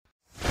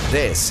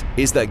This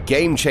is the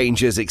Game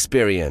Changers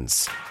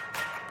Experience.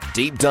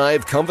 Deep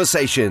dive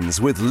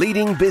conversations with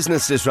leading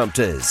business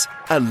disruptors,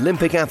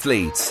 Olympic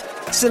athletes,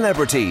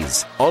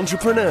 celebrities,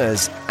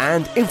 entrepreneurs,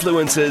 and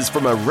influencers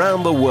from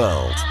around the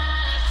world.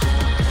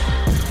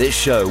 This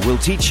show will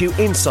teach you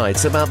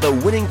insights about the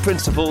winning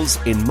principles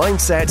in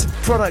mindset,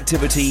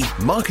 productivity,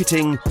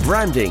 marketing,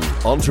 branding,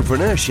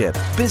 entrepreneurship,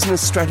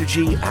 business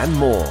strategy, and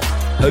more.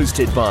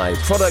 Hosted by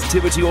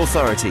Productivity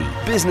Authority,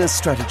 business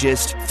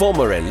strategist,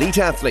 former elite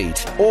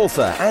athlete,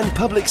 author, and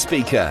public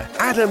speaker,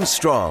 Adam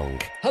Strong.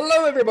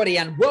 Hello, everybody,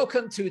 and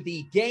welcome to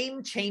the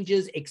Game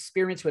Changers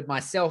Experience with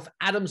myself,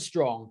 Adam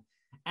Strong.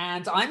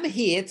 And I'm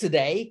here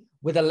today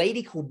with a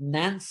lady called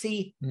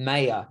Nancy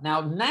Mayer.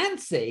 Now,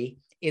 Nancy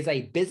is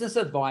a business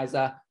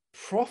advisor,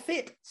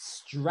 profit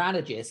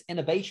strategist,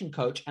 innovation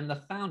coach, and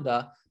the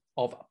founder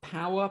of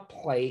Power,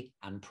 Play,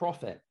 and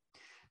Profit.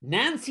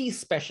 Nancy's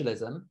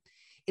specialism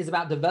is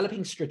about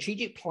developing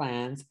strategic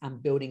plans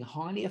and building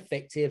highly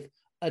effective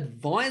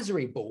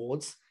advisory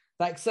boards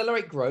that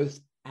accelerate growth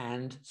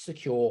and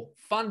secure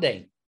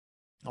funding.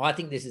 I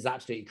think this is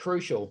absolutely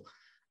crucial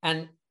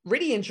and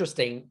really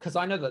interesting because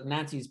I know that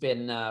Nancy's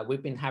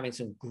we've been having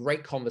some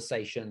great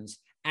conversations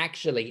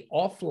actually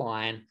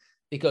offline,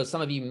 because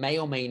some of you may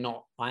or may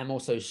not, I'm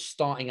also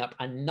starting up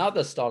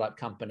another startup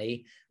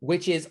company,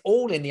 which is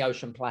all in the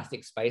ocean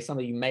plastic space. Some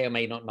of you may or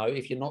may not know.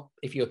 If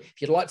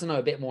you'd like to know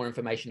a bit more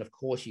information, of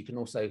course, you can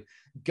also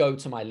go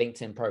to my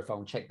LinkedIn profile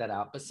and check that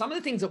out. But some of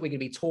the things that we're going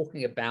to be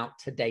talking about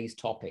today's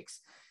topics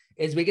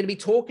is we're going to be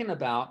talking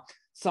about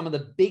some of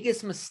the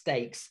biggest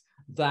mistakes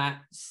that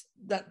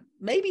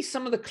maybe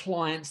some of the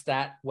clients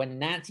that when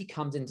Nancy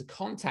comes into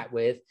contact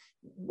with,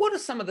 what are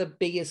some of the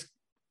biggest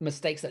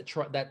mistakes that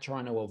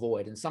trying to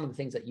avoid, and some of the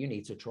things that you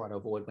need to try to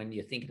avoid when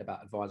you're thinking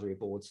about advisory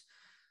boards.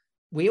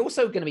 We're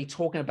also going to be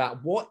talking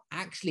about what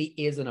actually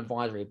is an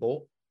advisory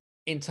board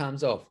in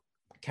terms of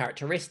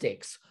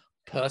characteristics,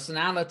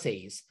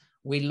 personalities.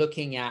 We're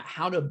looking at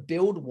how to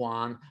build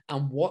one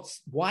and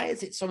why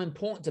is it so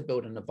important to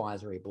build an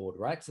advisory board,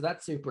 right? So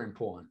that's super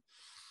important.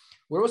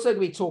 We're also going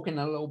to be talking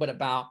a little bit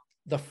about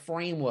the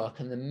framework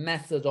and the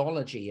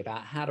methodology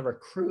about how to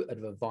recruit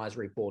an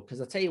advisory board. Because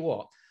I tell you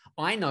what,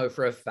 I know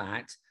for a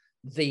fact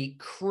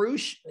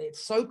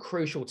it's so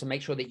crucial to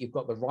make sure that you've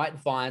got the right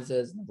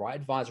advisors and the right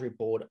advisory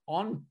board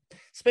on,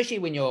 especially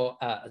when you're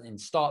in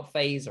start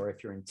phase, or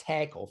if you're in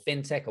tech or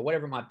fintech or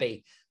whatever it might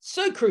be.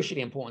 So crucially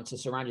important to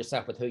surround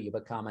yourself with who you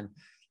become. And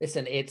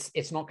listen,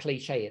 it's not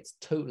cliche, it's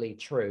totally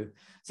true.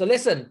 So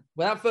listen,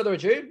 without further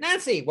ado,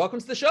 Nancy, welcome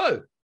to the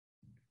show.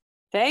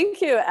 Thank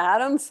you,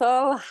 Adam.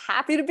 So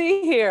happy to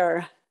be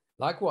here.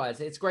 Likewise,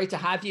 it's great to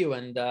have you.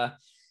 And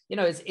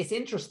it's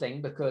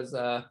interesting because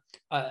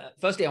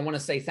firstly, I want to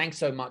say thanks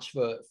so much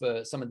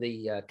for some of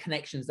the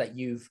connections that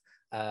you've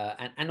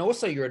and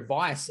also your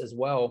advice as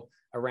well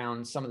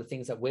around some of the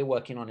things that we're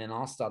working on in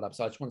our startup.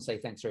 So I just want to say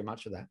thanks very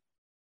much for that.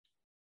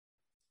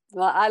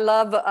 Well, I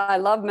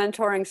love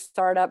mentoring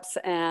startups,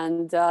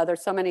 and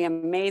there's so many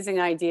amazing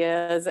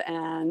ideas,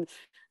 and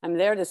I'm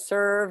there to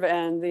serve.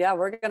 And yeah,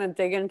 we're going to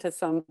dig into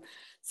some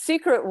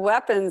secret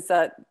weapons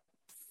that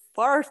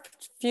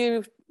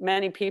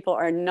many people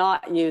are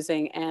not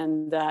using.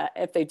 And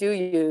if they do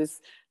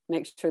use,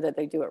 make sure that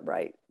they do it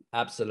right.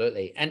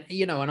 Absolutely. And,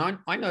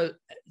 I know,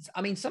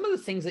 some of the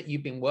things that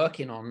you've been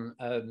working on,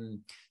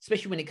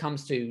 especially when it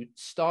comes to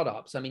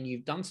startups,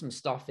 you've done some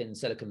stuff in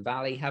Silicon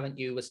Valley, haven't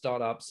you, with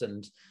startups,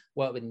 and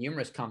worked with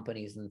numerous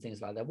companies and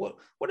things like that. What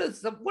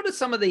are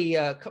some of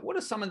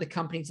the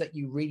companies that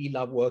you really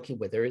love working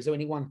with? Or is there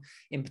anyone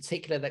in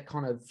particular that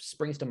kind of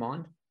springs to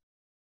mind?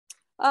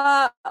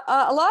 A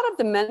lot of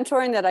the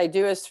mentoring that I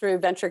do is through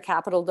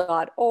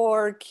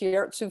venturecapital.org,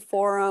 Keiretsu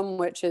Forum,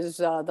 which is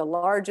the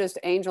largest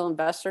angel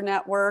investor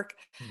network,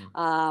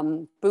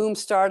 Boom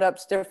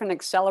Startups, different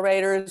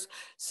accelerators.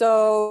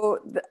 So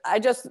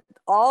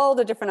all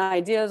the different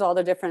ideas, all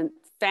the different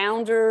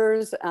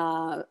founders,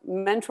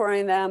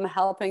 mentoring them,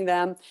 helping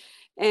them.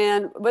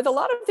 And with a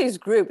lot of these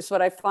groups,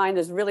 what I find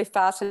is really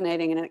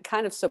fascinating, and it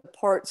kind of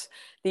supports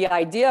the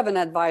idea of an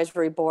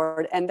advisory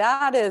board, and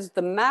that is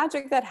the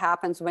magic that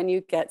happens when you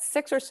get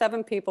 6 or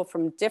 7 people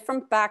from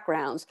different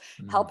backgrounds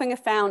helping a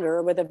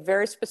founder with a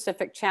very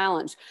specific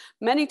challenge.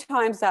 Many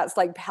times that's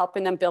like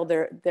helping them build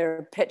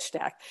their pitch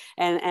deck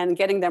and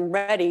getting them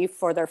ready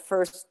for their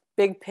first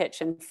big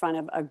pitch in front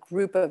of a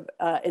group of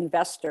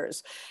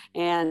investors,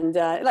 and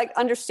like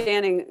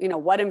understanding,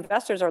 what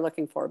investors are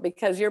looking for,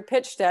 because your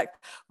pitch deck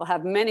will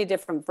have many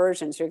different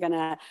versions. Your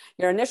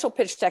initial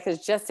pitch deck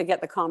is just to get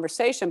the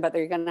conversation, but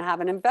you're going to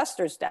have an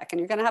investor's deck, and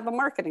you're going to have a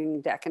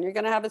marketing deck, and you're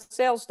going to have a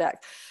sales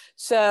deck.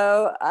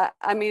 So,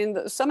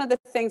 some of the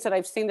things that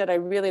I've seen that I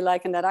really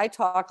like and that I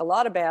talk a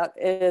lot about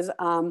is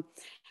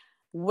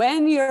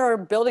when you're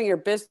building your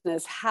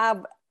business,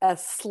 have a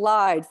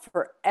slide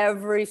for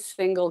every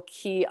single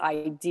key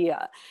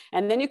idea.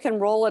 And then you can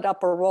roll it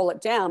up or roll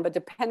it down, but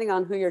depending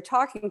on who you're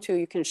talking to,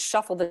 you can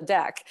shuffle the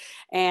deck.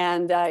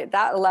 And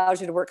that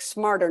allows you to work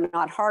smarter,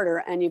 not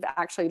harder. And you've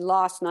actually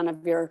lost none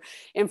of your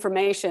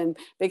information,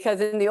 because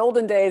in the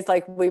olden days,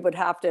 like, we would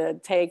have to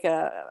take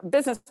a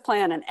business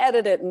plan and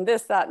edit it and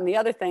this, that, and the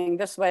other thing.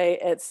 This way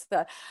it's,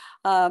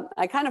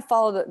 I kind of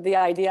follow the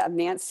idea of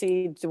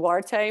Nancy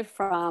Duarte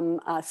from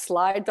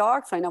Slide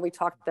Docs. I know we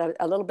talked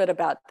a little bit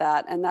about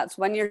that. And that's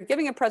when you're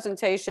giving a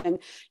presentation,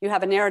 you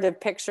have a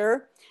narrative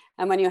picture.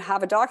 And when you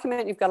have a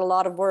document, you've got a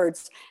lot of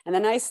words. And the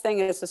nice thing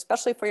is,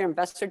 especially for your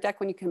investor deck,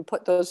 when you can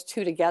put those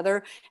two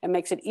together, it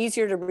makes it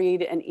easier to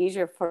read and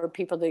easier for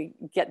people to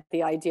get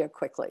the idea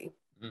quickly.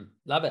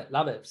 Love it.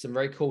 Love it. Some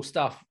very cool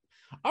stuff.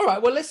 All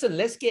right. Well, listen,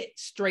 let's get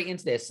straight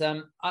into this.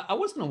 I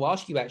was going to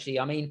ask you, actually,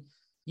 I mean,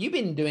 you've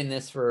been doing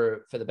this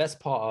for the best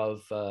part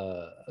of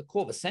a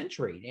quarter of a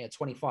century,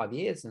 25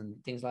 years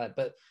and things like that.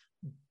 But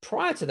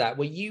prior to that,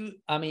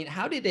 I mean,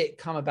 how did it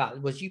come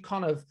about? Was you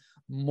kind of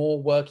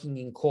more working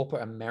in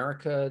corporate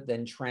America,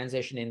 then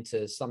transition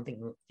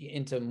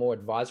into more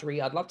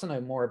advisory? I'd love to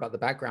know more about the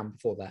background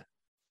before that.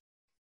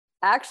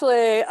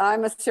 Actually,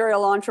 I'm a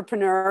serial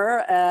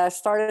entrepreneur.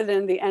 Started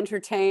in the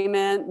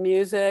entertainment,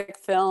 music,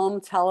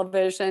 film,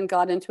 television,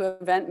 got into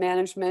event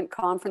management,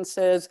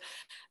 conferences.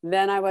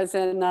 Then I was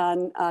in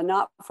a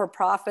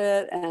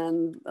not-for-profit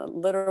and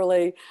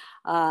literally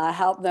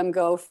helped them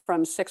go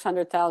from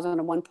 600,000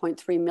 to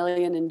 1.3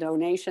 million in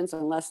donations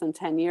in less than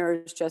 10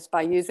 years just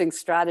by using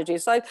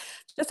strategies. So I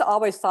just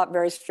always thought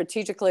very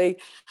strategically.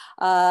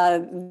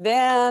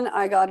 Then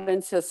I got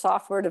into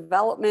software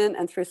development,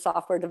 and through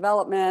software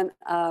development,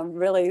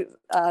 really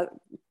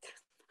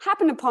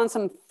happened upon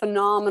some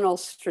phenomenal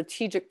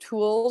strategic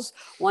tools,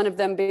 one of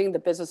them being the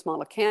business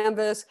model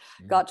canvas.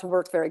 Got to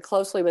work very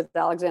closely with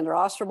Alexander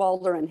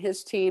Osterwalder and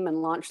his team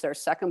and launched their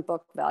second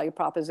book, Value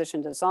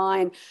Proposition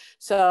Design.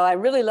 So I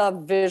really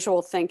love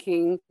visual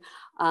thinking.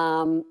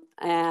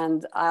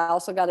 And I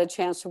also got a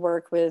chance to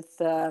work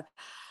with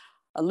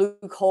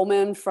Luke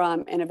Holman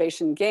from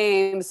Innovation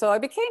Games. So I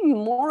became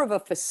more of a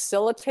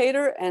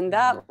facilitator, and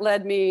that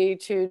led me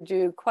to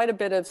do quite a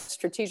bit of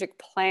strategic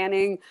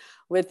planning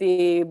with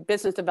the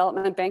Business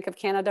Development Bank of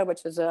Canada,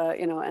 which is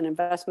an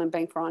investment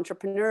bank for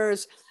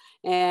entrepreneurs,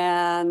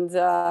 and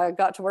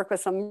got to work with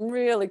some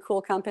really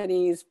cool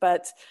companies.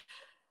 But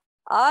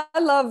I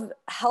love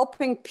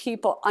helping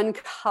people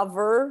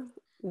uncover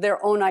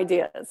their own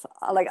ideas.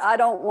 Like, I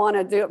don't want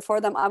to do it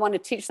for them. I want to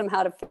teach them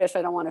how to fish.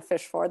 I don't want to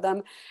fish for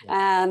them.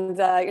 Yeah. And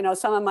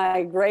some of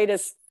my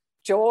greatest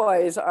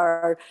joys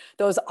are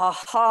those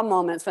aha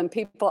moments when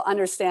people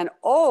understand,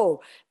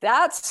 oh,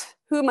 that's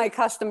who my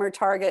customer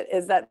target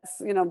is,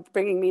 that's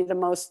bringing me the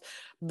most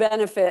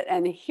benefit,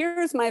 and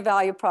here's my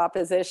value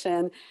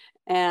proposition,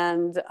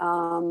 and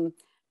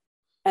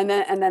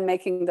then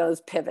making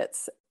those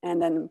pivots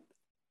and then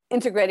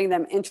integrating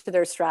them into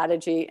their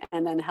strategy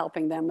and then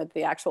helping them with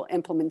the actual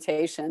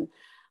implementation.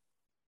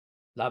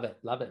 Love it.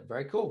 Love it.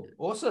 Very cool.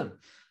 Awesome.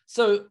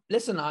 So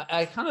listen,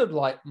 I kind of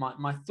like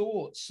my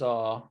thoughts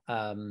are,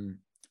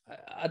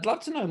 I'd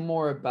love to know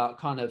more about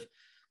kind of,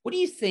 what do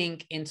you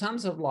think in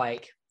terms of,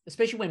 like,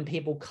 especially when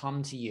people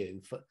come to you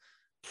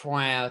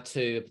prior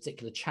to a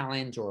particular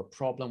challenge or a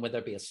problem, whether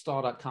it be a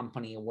startup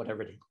company or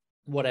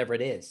whatever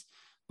it is.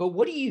 But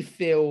what do you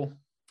feel,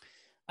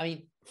 I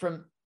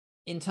mean,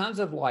 in terms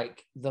of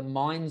like the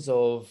minds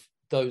of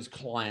those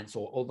clients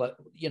or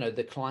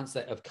the clients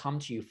that have come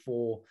to you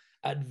for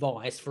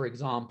advice, for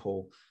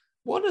example,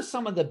 what are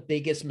some of the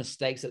biggest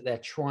mistakes that they're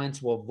trying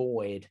to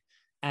avoid?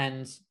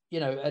 And,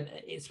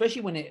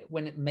 especially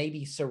when it may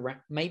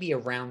be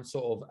around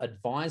sort of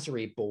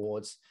advisory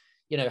boards,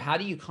 how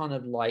do you kind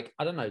of, like,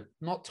 I don't know,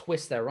 not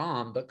twist their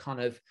arm, but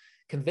kind of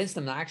convince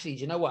them that actually,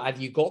 do you know what,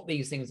 have you got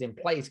these things in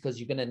place? Because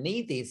you're going to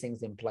need these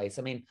things in place.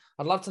 I mean,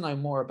 I'd love to know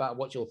more about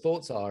what your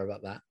thoughts are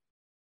about that.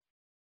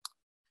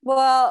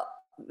 Well,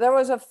 there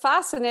was a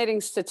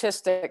fascinating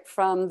statistic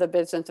from the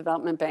Business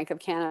Development Bank of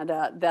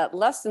Canada that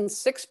less than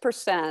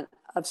 6%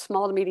 of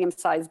small to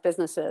medium-sized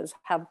businesses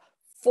have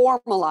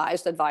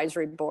formalized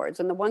advisory boards.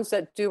 And the ones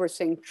that do are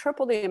seeing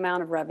triple the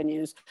amount of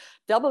revenues,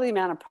 double the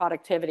amount of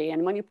productivity.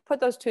 And when you put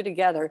those two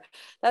together,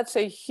 that's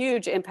a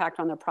huge impact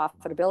on their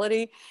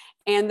profitability.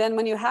 And then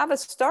when you have a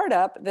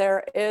startup,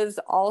 there is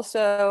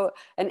also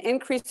an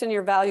increase in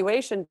your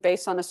valuation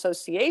based on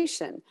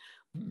association.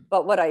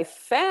 But what I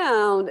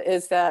found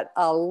is that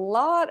a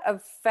lot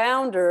of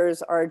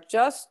founders are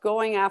just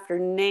going after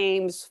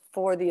names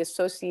for the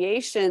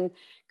association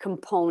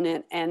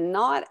component and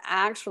not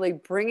actually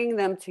bringing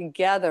them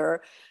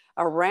together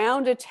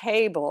around a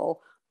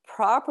table,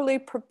 properly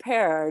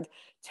prepared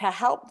to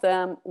help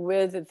them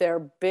with their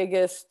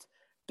biggest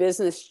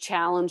business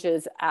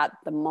challenges at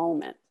the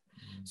moment.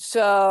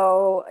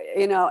 So,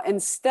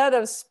 instead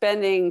of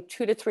spending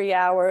 2 to 3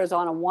 hours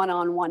on a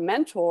one-on-one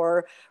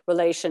mentor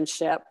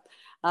relationship,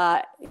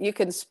 you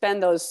can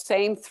spend those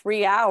same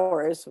 3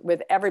 hours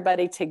with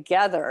everybody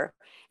together.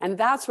 And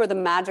that's where the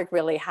magic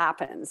really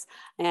happens.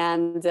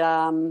 And,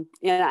 and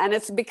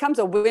it becomes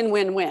a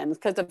win-win-win,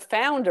 because the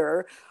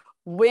founder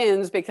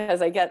wins because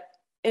they get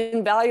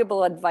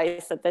invaluable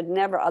advice that they'd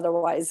never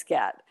otherwise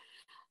get.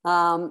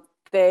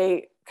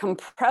 They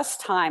compress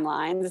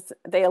timelines,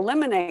 they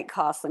eliminate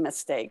costly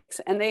mistakes,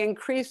 and they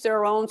increase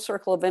their own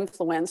circle of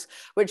influence,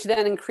 which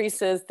then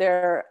increases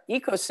their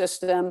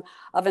ecosystem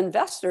of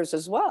investors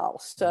as well.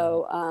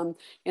 So,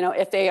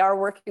 if they are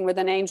working with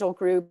an angel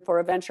group or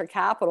a venture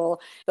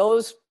capital,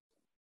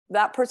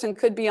 that person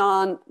could be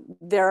on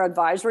their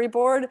advisory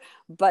board,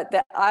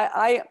 but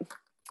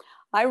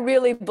I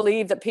really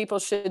believe that people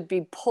should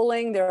be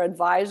pulling their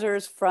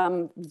advisors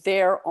from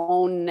their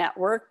own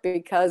network,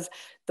 because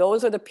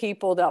those are the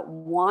people that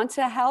want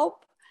to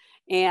help,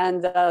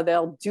 and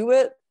they'll do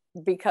it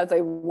because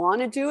they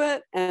want to do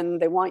it and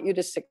they want you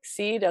to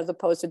succeed, as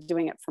opposed to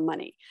doing it for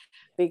money.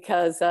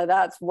 Because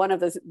that's one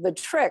of the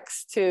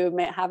tricks to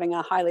having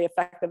a highly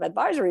effective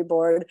advisory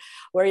board,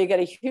 where you get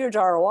a huge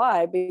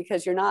ROI,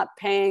 because you're not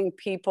paying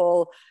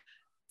people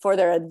for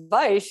their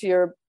advice,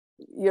 you're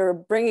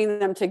bringing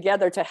them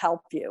together to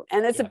help you.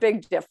 And it's a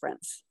big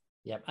difference.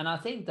 Yeah. And I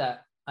think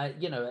that,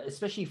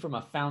 especially from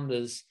a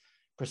founder's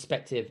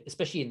perspective,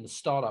 especially in the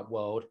startup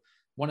world,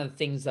 one of the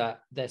things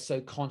that they're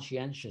so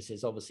conscientious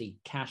is obviously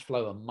cash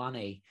flow and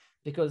money,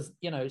 because,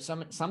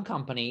 some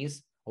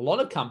companies, a lot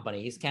of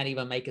companies can't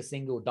even make a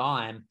single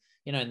dime,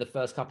 in the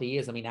first couple of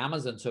years. I mean,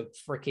 Amazon took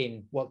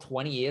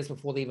 20 years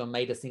before they even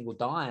made a single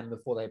dime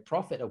before they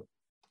profit,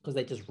 because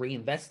they just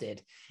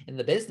reinvested in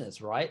the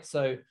business, right?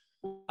 So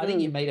I think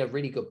you made a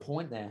really good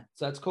point there.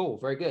 So that's cool.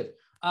 Very good.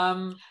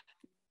 The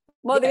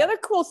other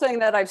cool thing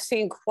that I've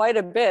seen quite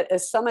a bit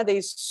is some of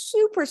these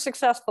super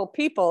successful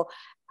people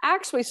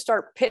actually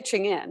start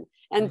pitching in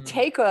and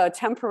take a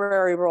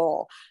temporary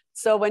role.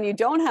 So when you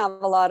don't have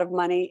a lot of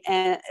money,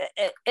 and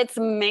it's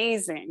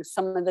amazing,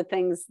 some of the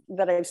things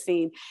that I've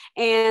seen.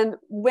 And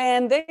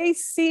when they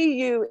see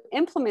you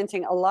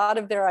implementing a lot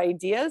of their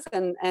ideas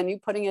and you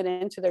putting it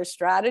into their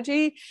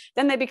strategy,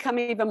 then they become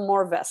even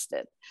more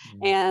vested.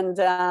 And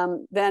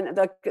then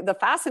the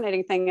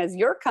fascinating thing is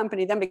your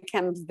company then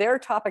becomes their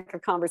topic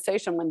of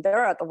conversation when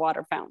they're at the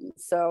water fountain.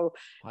 So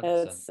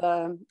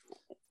 100%.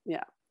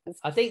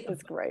 I think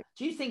it's great.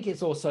 Do you think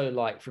it's also,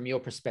 like, from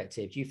your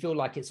perspective, do you feel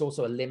like it's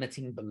also a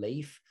limiting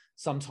belief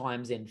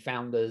sometimes in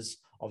founders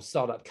of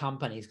startup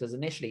companies? Because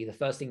initially the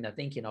first thing they're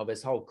thinking of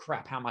is, oh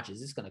crap, how much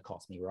is this going to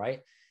cost me,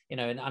 right?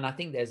 And I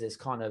think there's this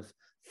kind of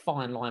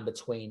fine line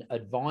between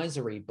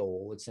advisory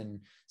boards and,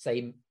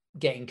 say,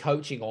 getting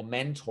coaching or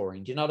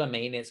mentoring. Do you know what I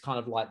mean? It's kind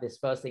of like this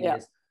first thing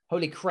is,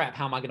 holy crap,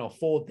 how am I going to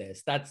afford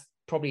this? That's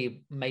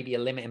probably maybe a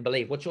limiting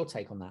belief. What's your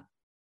take on that?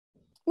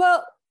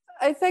 Well,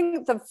 I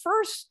think the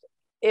first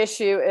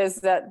issue is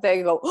that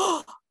they go,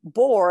 oh,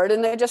 board,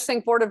 and they just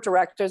think board of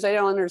directors. They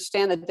don't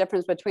understand the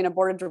difference between a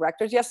board of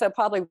directors. Yes, they're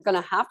probably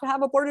going to have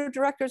a board of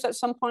directors at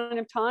some point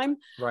in time,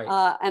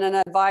 right? And an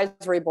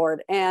advisory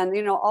board. And,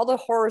 all the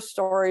horror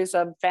stories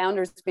of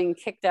founders being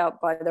kicked out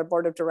by their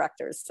board of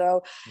directors.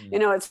 So,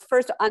 it's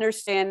first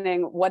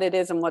understanding what it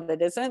is and what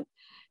it isn't.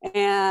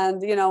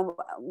 And,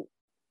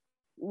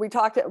 we're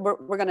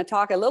going to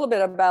talk a little bit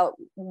about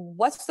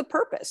what's the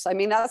purpose. I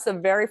mean, that's the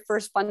very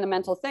first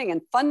fundamental thing. And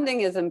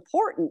funding is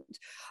important,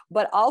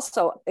 but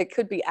also it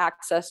could be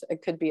access,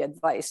 it could be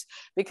advice,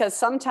 because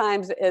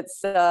sometimes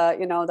it's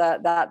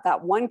that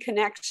one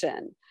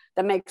connection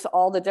that makes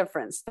all the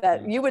difference.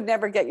 That you would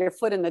never get your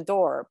foot in the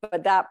door,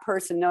 but that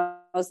person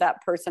knows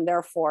that person.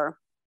 Therefore,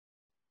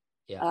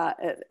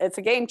 it's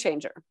a game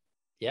changer.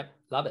 Yep,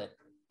 love it.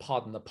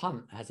 Pardon the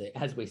pun,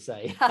 as we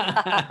say.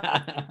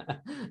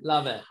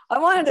 Love it. I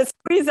wanted to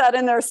squeeze that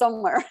in there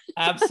somewhere.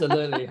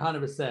 Absolutely,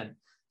 100%.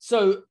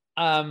 So,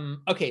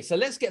 okay, so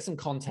let's get some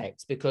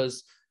context,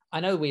 because I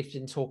know we've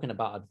been talking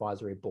about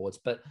advisory boards,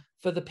 but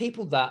for the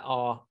people that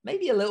are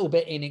maybe a little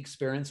bit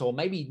inexperienced or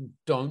maybe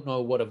don't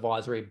know what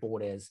advisory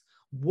board is,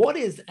 what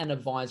is an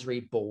advisory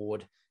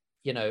board?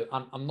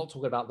 I'm not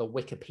talking about the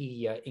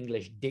Wikipedia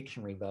English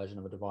dictionary version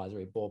of an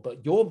advisory board,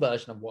 but your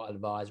version of what an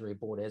advisory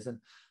board is. And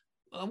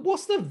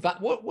what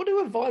do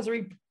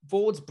advisory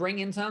boards bring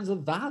in terms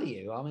of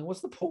value? I mean,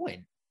 what's the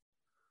point?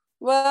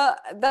 Well,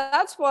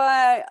 that's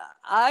why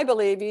I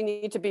believe you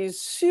need to be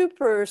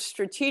super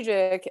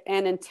strategic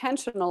and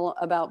intentional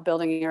about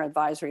building your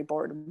advisory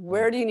board.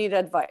 Where do you need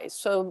advice?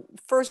 So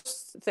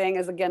first thing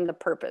is, again, the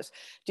purpose.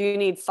 Do you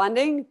need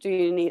funding? Do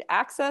you need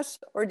access?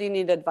 Or do you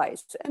need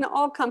advice? And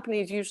all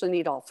companies usually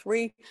need all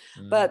three,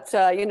 but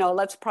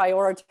let's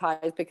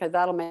prioritize, because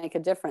that'll make a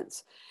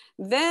difference.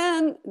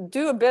 Then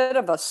do a bit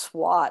of a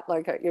SWOT,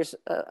 like your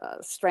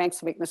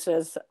strengths,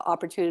 weaknesses,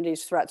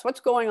 opportunities, threats. What's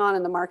going on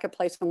in the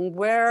marketplace, and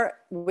where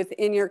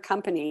within your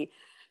company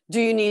do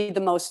you need the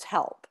most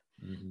help?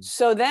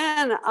 So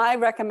then I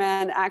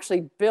recommend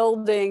actually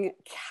building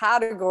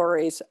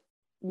categories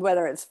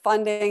whether it's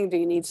funding, do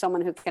you need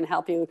someone who can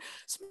help you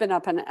spin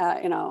up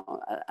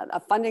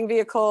a funding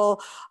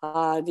vehicle?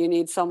 Do you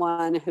need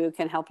someone who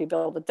can help you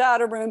build a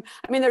data room?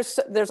 I mean,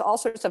 there's all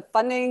sorts of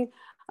funding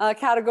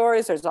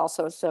categories. There's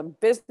also some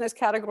business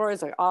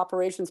categories like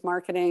operations,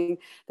 marketing.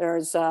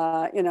 There's,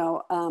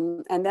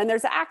 and then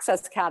there's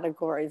access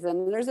categories,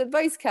 and there's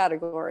advice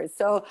categories.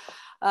 So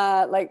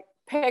like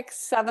pick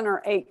 7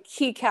 or 8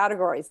 key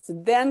categories,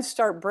 then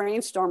start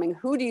brainstorming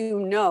who do you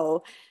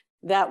know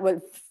that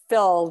would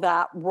fill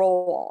that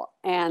role.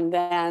 And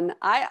then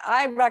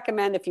I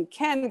recommend, if you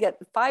can, get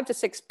 5 to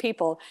 6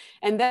 people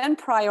and then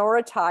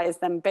prioritize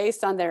them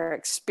based on their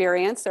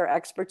experience, their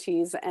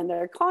expertise, and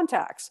their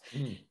contacts.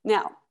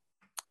 Now,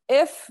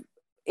 if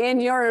in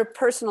your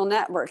personal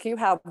network you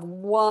have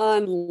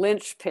one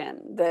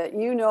linchpin that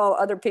you know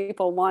other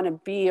people want to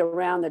be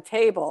around the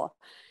table,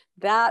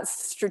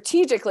 that's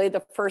strategically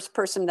the first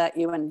person that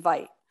you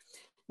invite.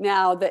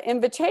 Now, the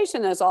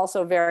invitation is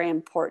also very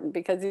important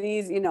because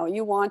these,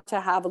 you want to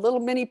have a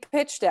little mini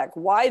pitch deck.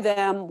 Why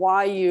them?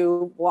 Why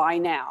you? Why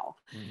now?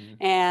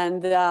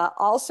 And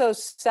also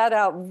set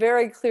out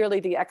very clearly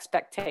the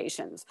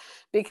expectations,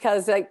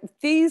 because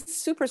these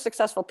super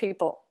successful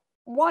people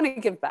want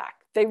to give back.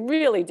 They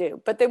really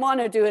do, but they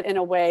want to do it in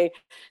a way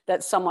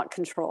that's somewhat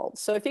controlled.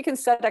 So if you can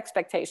set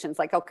expectations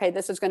like, okay,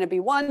 this is going to be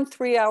 1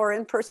 3-hour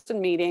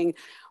in-person meeting.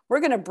 We're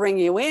going to bring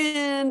you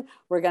in.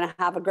 We're going to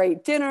have a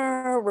great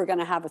dinner. We're going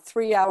to have a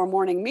 3-hour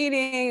morning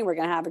meeting. We're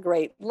going to have a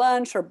great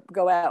lunch or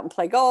go out and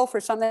play golf or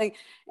something.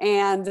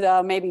 And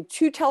maybe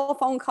 2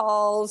 telephone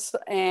calls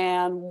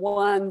and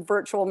 1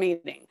 virtual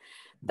meeting.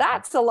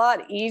 That's a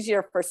lot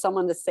easier for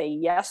someone to say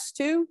yes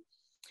to.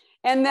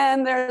 And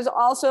then there's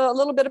also a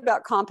little bit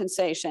about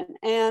compensation.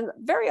 And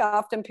very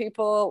often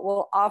people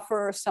will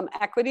offer some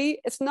equity.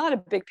 It's not a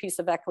big piece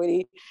of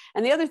equity.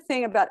 And the other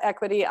thing about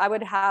equity, I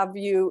would have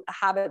you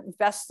have it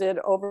vested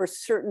over a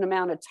certain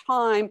amount of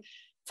time,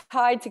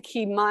 tied to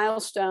key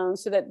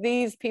milestones so that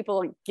these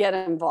people get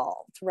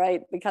involved,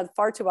 right? Because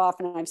far too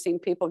often I've seen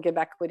people give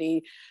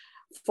equity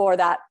for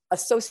that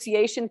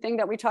association thing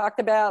that we talked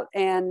about,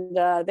 and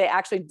they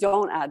actually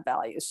don't add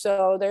value.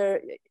 So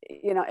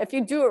if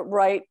you do it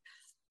right,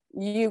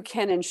 you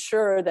can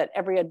ensure that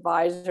every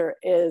advisor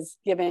is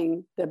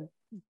giving the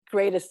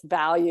greatest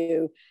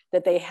value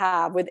that they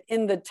have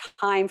within the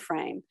time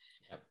frame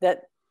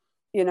that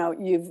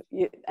you've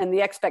and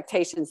the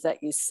expectations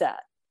that you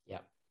set.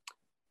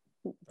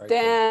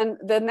 Then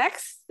the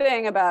next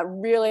thing about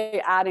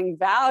really adding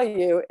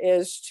value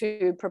is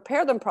to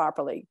prepare them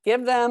properly.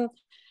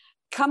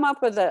 Come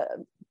up with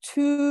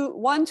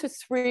 1 to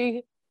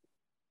 3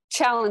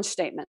 challenge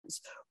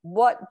statements.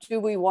 What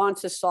do we want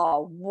to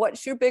solve?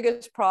 What's your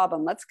biggest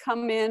problem? Let's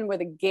come in with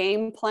a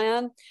game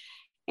plan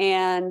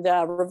and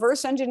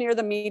reverse engineer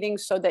the meeting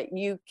so that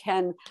you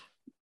can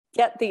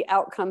get the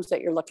outcomes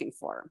that you're looking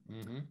for.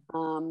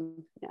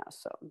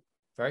 So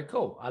very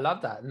cool. I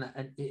love that,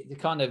 and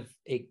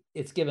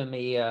it's given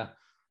me I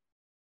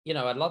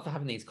love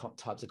having these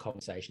types of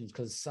conversations,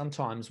 because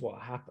sometimes what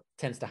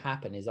tends to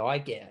happen is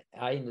I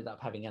ended up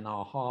having an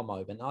aha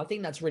moment. I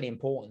think that's really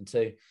important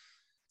to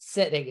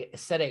set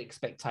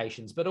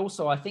expectations, but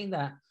also I think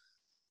that,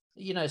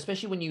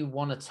 especially when you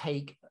want to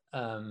take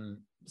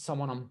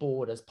someone on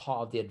board as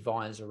part of the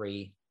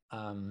advisory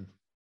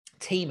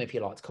team, if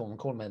you like to call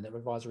them the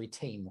advisory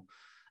team.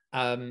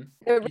 It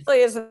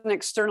really is an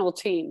external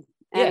team.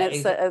 And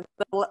it's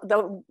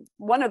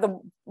one of the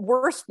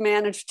worst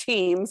managed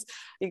teams.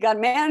 You've got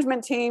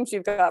management teams,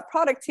 you've got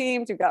product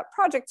teams, you've got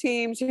project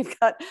teams, you've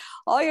got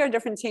all your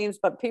different teams,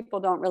 but people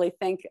don't really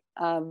think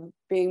of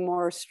being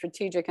more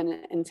strategic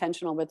and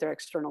intentional with their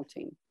external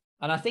team.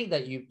 And I think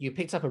that you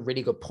picked up a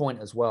really good point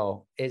as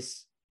well,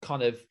 is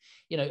kind of,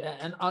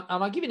 and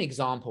I'll give you an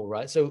example,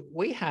 right? So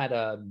we had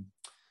a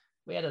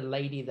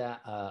lady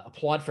that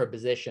applied for a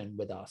position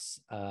with us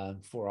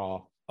for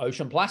our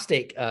ocean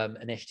plastic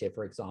initiative,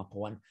 for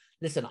example. And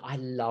listen, I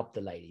loved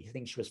the lady. I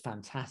think she was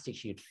fantastic.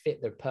 She'd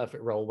fit the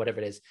perfect role,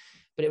 whatever it is.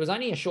 But it was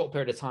only a short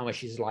period of time where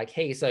she's like,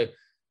 hey, so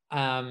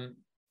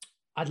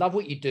I love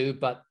what you do,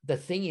 but the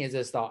thing is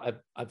that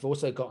I've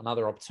also got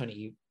another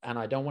opportunity, and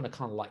I don't want to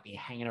kind of like be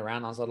hanging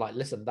around. I was like,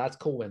 listen, that's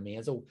cool with me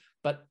as all.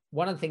 But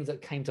one of the things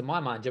that came to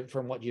my mind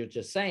from what you're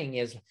just saying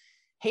is,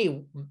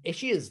 hey, if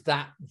she is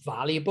that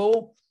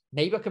valuable,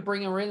 maybe I could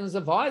bring her in as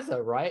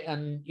advisor, right?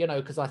 And,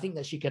 because I think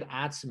that she could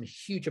add some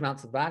huge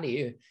amounts of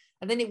value,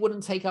 and then it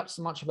wouldn't take up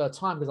so much of her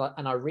time,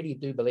 and I really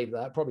do believe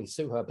that probably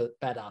suit her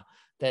better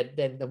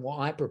than what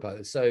I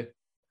propose. So,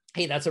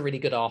 hey, that's a really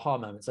good aha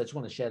moment. So I just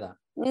want to share that.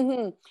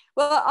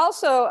 Well,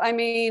 also, I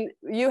mean,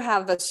 you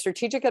have the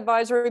strategic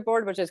advisory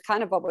board, which is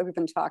kind of what we've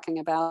been talking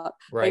about.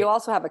 Right. But you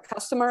also have a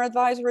customer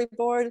advisory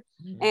board.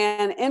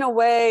 And in a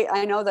way,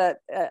 I know that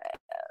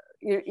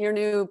your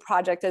new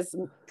project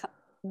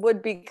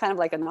would be kind of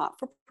like a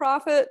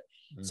not-for-profit.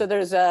 So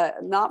there's a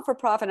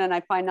not-for-profit, and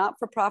I find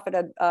not-for-profit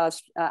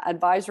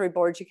advisory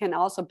boards, you can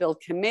also build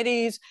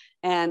committees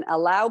and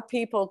allow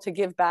people to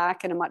give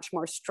back in a much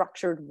more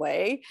structured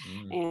way.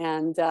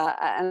 And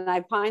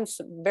I find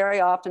very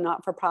often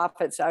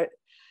not-for-profits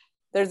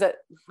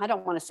I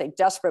don't want to say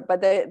desperate,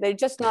 but they're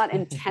just not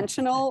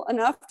intentional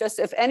enough. Just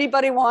if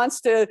anybody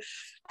wants to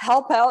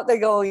help out, they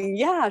go,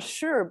 yeah,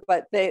 sure.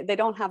 But they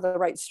don't have the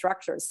right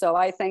structure. So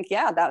I think,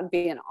 yeah, that would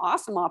be an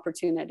awesome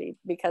opportunity,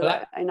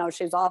 because I know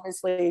she's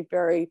obviously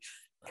very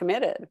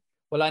committed.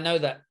 Well, I know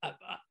that,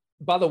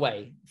 by the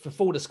way, for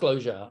full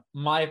disclosure,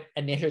 my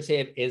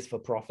initiative is for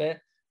profit.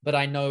 But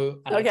I know,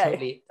 and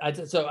okay. I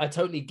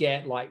totally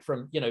get, like,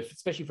 from, you know,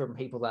 especially from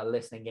people that are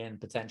listening in,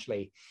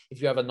 potentially, if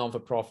you have a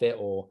non-for-profit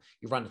or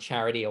you run a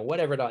charity or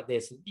whatever like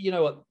this, you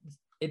know what,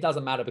 it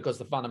doesn't matter because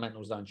the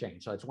fundamentals don't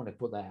change. So I just want to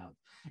put that out.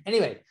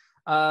 Anyway,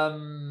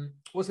 what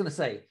was going to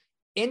say,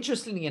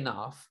 interestingly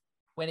enough,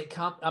 when it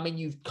comes, I mean,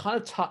 you've kind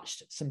of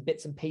touched some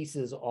bits and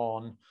pieces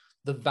on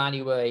the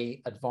value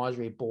a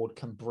advisory board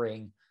can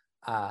bring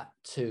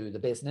to the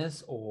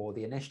business or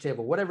the initiative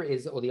or whatever it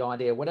is, or the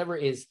idea, whatever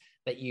it is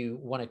that you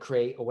want to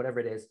create or whatever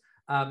it is.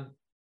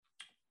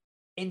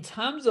 In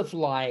terms of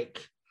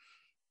like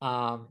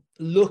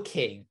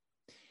looking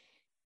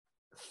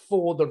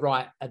for the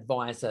right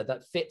advisor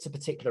that fits a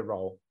particular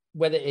role,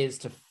 whether it is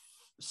to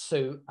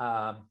suit,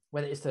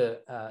 whether it's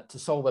to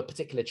solve a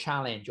particular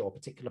challenge or a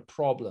particular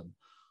problem,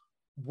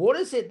 what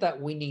is it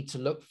that we need to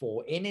look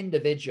for in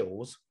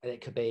individuals? And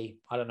it could be,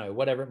 I don't know,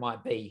 whatever it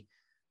might be,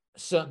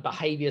 certain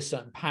behaviors,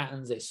 certain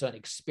patterns, it's certain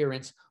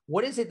experience.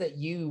 What is it that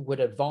you would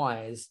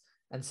advise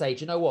and say,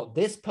 do you know what,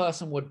 this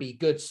person would be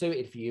good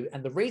suited for you?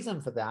 And the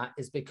reason for that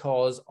is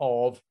because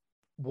of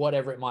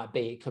whatever it might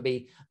be. It could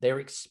be their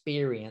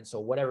experience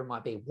or whatever it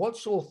might be.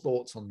 What's your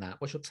thoughts on that?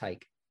 What's your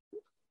take?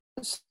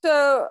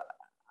 So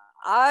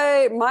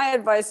my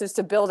advice is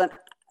to build an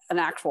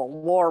actual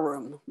war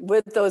room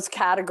with those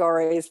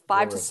categories,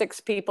 5 to 6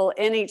 people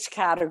in each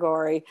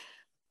category,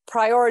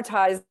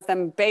 prioritize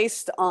them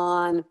based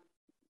on,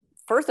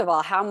 first of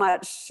all, how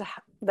much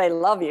they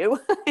love you,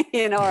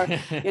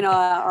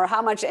 or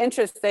how much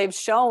interest they've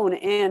shown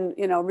in,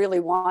 really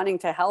wanting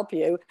to help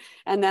you.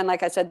 And then,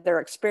 like I said, their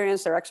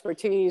experience, their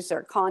expertise,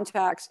 their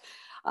contacts,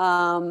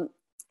 and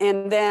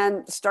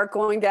then start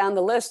going down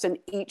the list in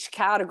each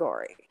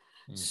category.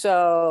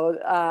 So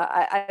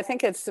I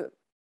think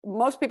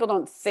most people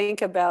don't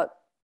think about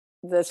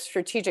the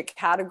strategic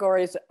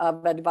categories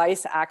of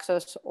advice,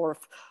 access, or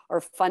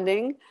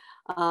funding,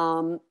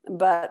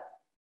 but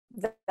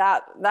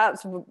that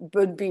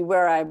would be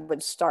where I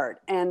would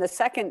start. And the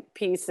second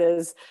piece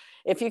is,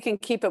 if you can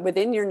keep it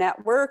within your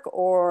network,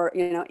 or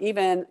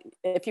even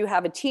if you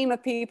have a team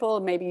of people,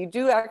 maybe you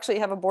do actually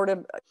have a board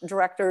of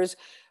directors,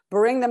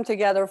 bring them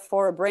together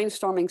for a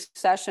brainstorming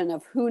session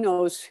of who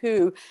knows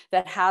who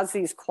that has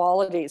these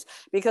qualities,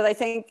 because I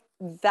think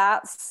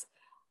that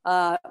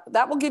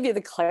will give you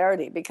the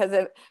clarity.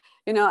 Because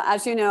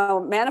as you know,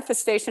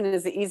 manifestation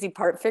is the easy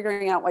part.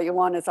 Figuring out what you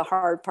want is the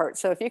hard part.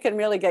 So if you can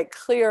really get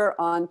clear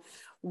on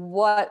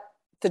what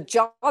the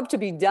job to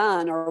be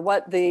done, or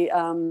what the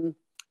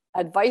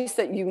advice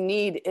that you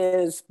need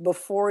is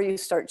before you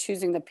start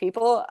choosing the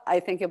people, I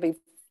think you'll be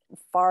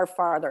far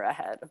farther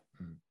ahead.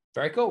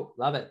 Very cool.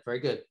 Love it. Very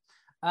good.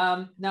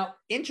 Now,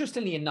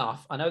 interestingly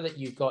enough, I know that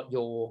you've got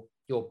your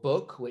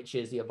book, which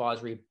is the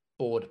Advisory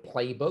Board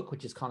Playbook,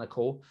 which is kind of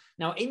cool.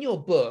 Now, in your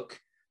book,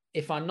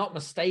 if I'm not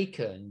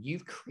mistaken,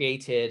 you've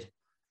created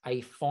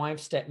a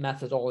 5-step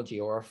methodology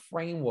or a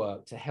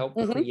framework to help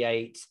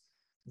create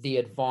the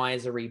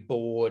advisory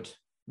board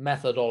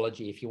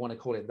methodology, if you want to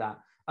call it that.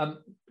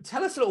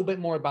 Tell us a little bit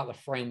more about the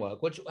framework.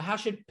 How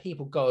should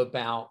people go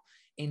about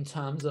in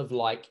terms of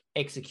like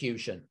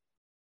execution?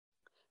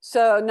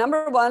 So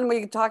number one,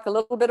 we talk a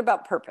little bit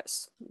about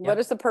purpose. Yep. What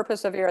is the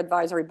purpose of your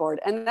advisory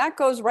board? And that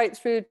goes right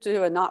through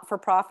to a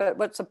not-for-profit.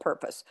 What's the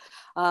purpose?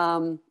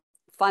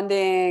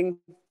 Funding,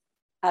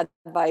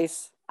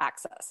 advice,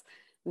 access.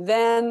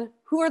 Then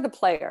who are the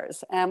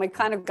players? And we've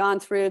kind of gone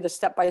through the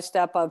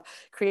step-by-step of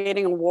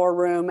creating a war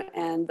room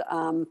and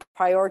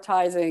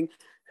prioritizing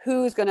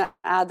who's going to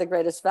add the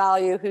greatest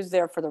value, who's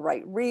there for the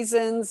right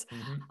reasons.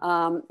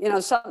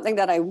 Something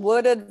that I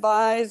would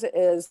advise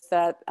is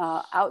that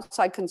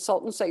outside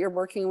consultants that you're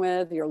working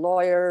with, your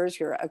lawyers,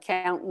 your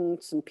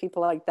accountants, and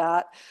people like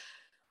that,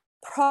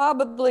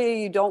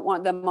 probably you don't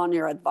want them on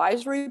your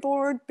advisory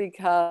board,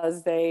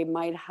 because they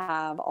might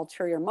have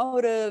ulterior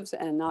motives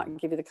and not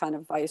give you the kind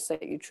of advice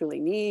that you truly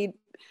need.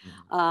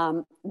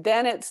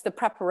 Then it's the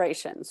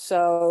preparation.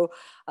 So,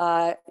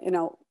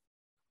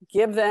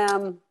 give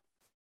them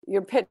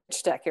your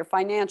pitch deck, your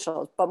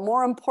financials, but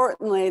more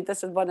importantly,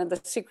 this is one of the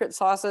secret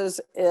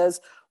sauces,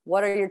 is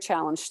what are your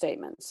challenge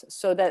statements,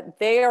 so that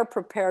they are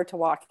prepared to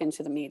walk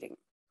into the meeting.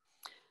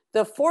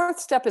 The fourth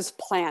step is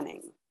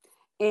planning.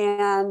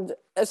 And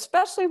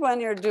especially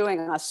when you're doing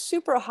a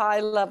super high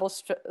level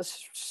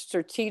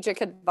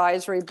strategic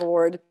advisory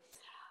board,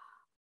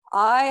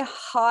 I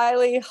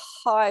highly,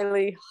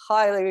 highly,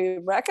 highly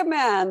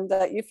recommend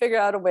that you figure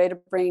out a way to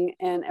bring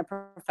in a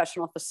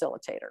professional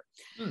facilitator.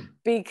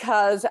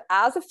 Because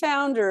as a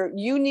founder,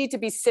 you need to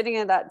be sitting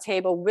at that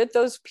table with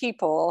those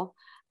people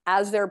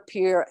as their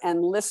peer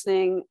and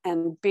listening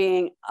and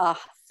being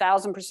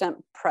 1,000%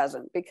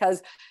 present,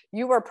 because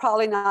you are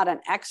probably not an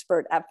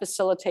expert at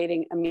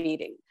facilitating a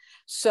meeting.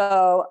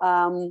 So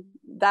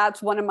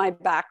that's one of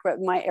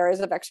my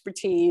areas of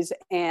expertise.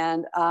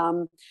 And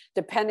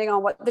depending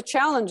on what the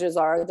challenges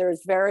are,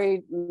 there's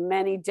very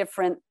many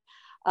different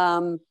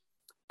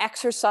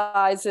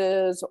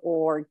exercises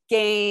or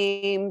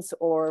games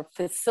or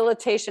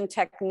facilitation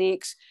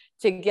techniques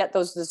to get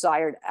those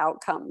desired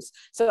outcomes.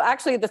 So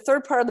actually the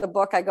third part of the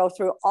book, I go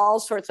through all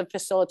sorts of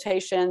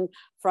facilitation,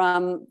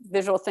 from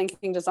visual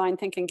thinking, design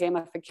thinking,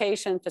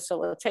 gamification,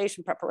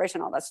 facilitation,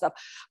 preparation, all that stuff.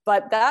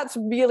 But that's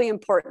really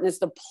important, is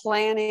the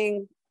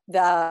planning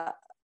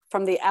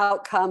from the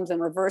outcomes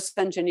and reverse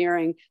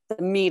engineering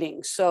the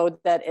meeting so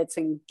that it's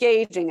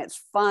engaging,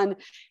 it's fun.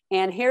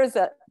 And here's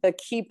the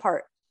key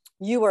part.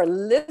 You are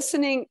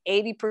listening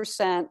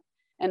 80%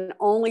 and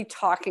only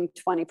talking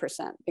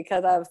 20%,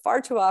 because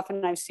far too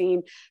often I've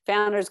seen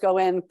founders go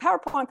in,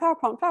 PowerPoint,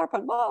 PowerPoint,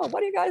 PowerPoint. Whoa, what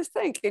do you guys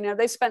think? You know,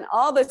 they spend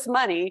all this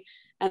money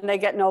and they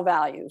get no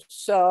value.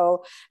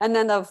 So, and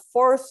then the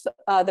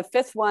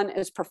fifth one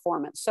is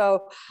performance.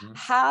 So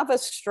have a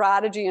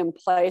strategy in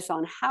place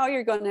on how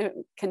you're going to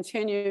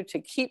continue to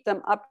keep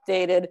them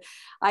updated.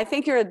 I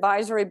think your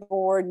advisory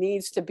board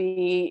needs to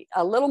be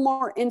a little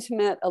more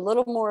intimate, a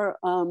little more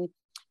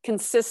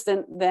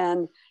consistent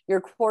than your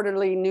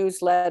quarterly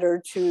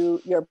newsletter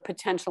to your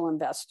potential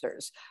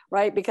investors,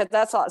 right? Because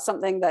that's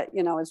something that,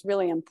 you know, is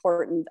really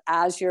important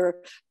as you're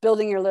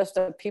building your list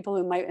of people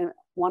who might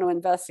want to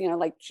invest, you know,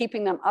 like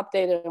keeping them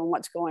updated on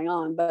what's going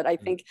on. But I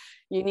think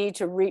you need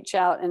to reach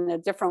out in a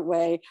different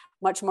way,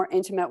 much more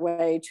intimate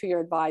way to your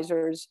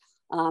advisors,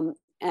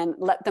 and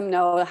let them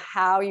know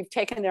how you've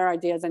taken their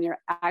ideas and you're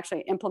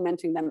actually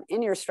implementing them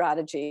in your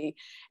strategy.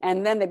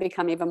 And then they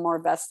become even more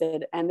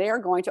vested, and they are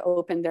going to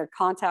open their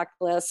contact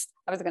list.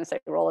 I was going to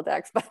say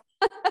Rolodex, but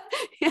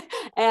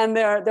and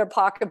their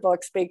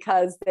pocketbooks,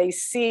 because they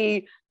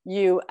see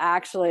you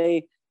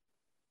actually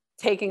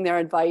taking their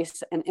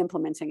advice and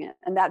implementing it.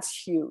 And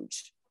that's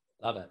huge.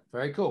 Love it.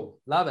 Very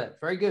cool. Love it.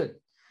 Very good.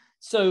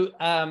 So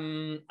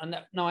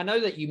now I know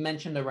that you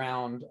mentioned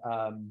around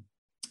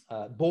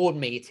board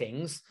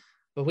meetings,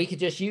 but we could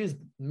just use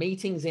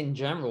meetings in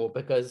general,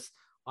 because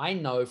I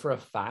know for a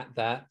fact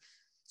that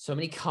so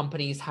many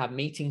companies have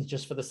meetings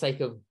just for the sake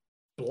of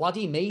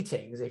bloody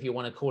meetings, if you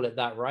want to call it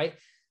that, right?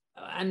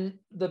 And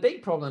the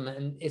big problem,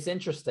 and it's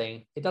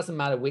interesting, it doesn't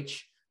matter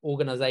which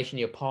organization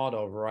you're part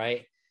of,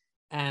 right?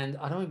 And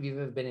I don't know if you've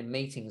ever been in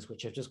meetings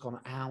which have just gone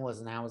hours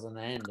and hours on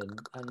end.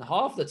 And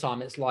half the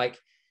time it's like,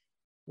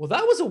 well,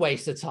 that was a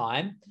waste of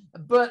time.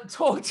 But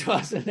talk to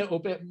us a little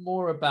bit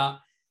more about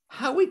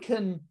how we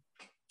can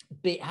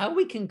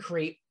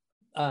create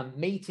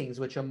meetings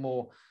which are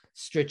more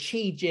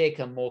strategic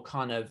and more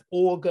kind of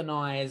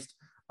organized,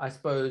 I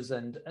suppose,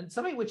 and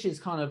something which is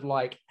kind of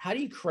like, how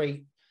do you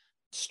create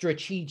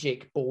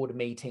strategic board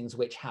meetings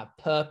which have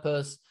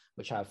purpose,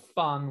 which have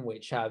fun,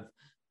 which have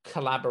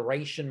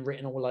collaboration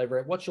written all over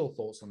it? What's your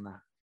thoughts on that?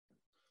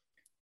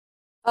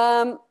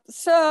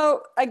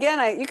 So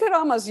again, you could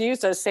almost use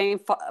those same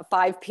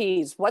 5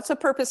 Ps. What's the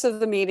purpose of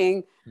the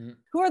meeting?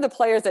 Who are the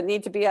players that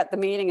need to be at the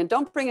meeting? And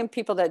don't bring in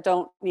people that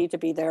don't need to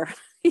be there,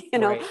 you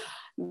know. Right.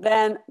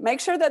 Then make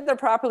sure that they're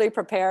properly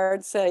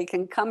prepared, so you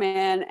can come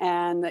in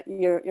and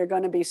you're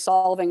going to be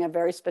solving a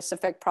very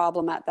specific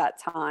problem at that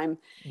time.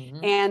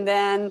 And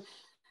then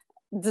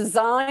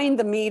design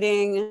the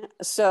meeting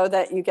so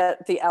that you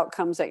get the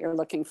outcomes that you're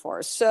looking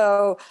for.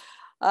 So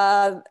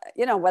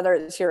you know, whether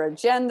it's your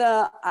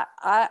agenda,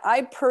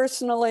 I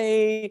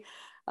personally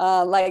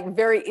like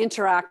very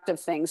interactive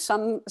things.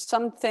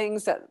 Some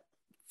things that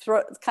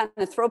kind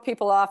of throw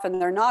people off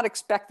and they're not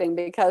expecting,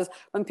 because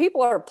when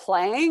people are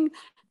playing,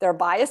 their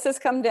biases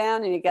come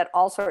down and you get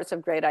all sorts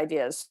of great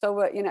ideas.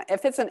 So, you know,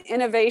 if it's an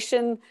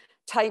innovation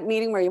type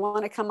meeting where you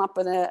want to come up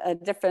with a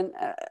different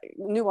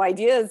new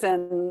ideas,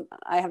 and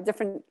I have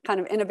different kind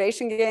of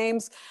innovation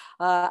games.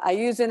 I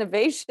use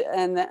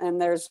innovation,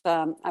 and there's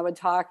I would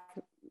talk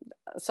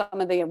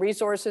some of the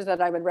resources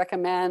that I would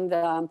recommend.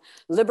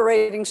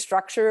 Liberating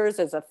Structures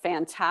is a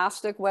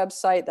fantastic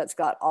website that's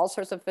got all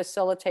sorts of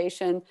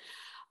facilitation.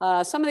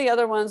 Some of the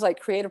other ones, like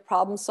Creative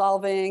Problem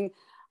Solving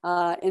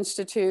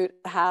Institute,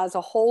 has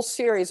a whole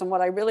series. And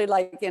what I really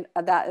like in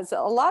that is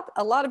a lot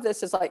of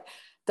this is like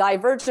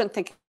divergent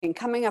thinking,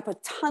 coming up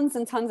with tons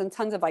and tons and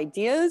tons of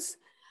ideas.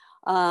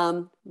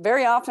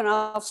 Very often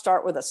I'll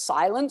start with a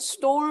silent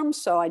storm.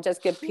 So I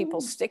just give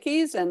people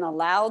stickies and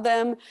allow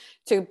them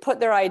to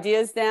put their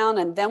ideas down.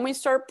 And then we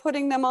start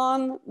putting them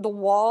on the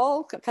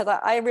wall, because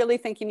I really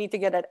think you need to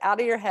get it out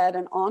of your head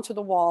and onto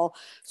the wall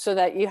so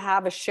that you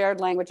have a shared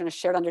language and a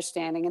shared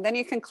understanding. And then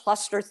you can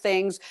cluster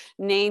things,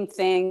 name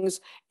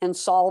things, and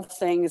solve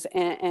things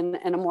in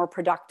a more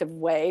productive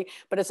way.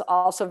 But it's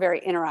also very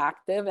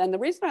interactive. And the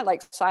reason I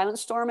like silent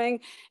storming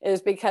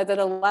is because it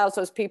allows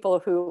those people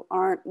who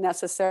aren't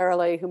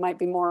necessarily, who might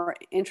be more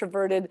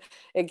introverted,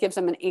 it gives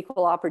them an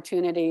equal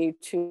opportunity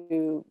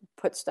to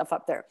put stuff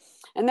up there.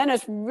 And then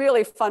it's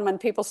really fun when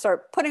people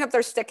start putting up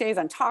their stickies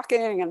and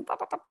talking and blah,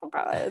 blah, blah, blah,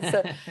 blah.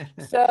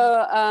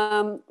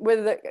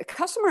 With the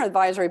customer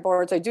advisory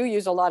boards, I do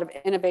use a lot of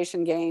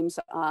innovation games.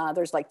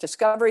 There's like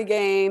discovery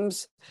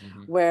games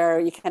where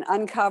you can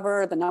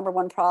uncover the number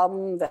one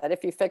problem that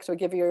if you fix would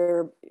give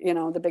you,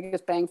 the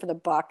biggest bang for the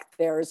buck.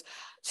 There's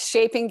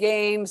shaping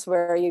games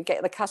where you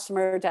get the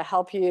customer to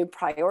help you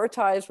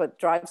prioritize what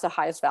drives the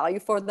highest value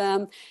for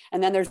them.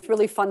 And then there's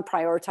really fun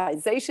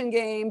prioritization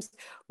games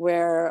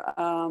where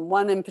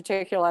one in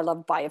particular, I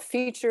love buy a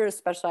feature,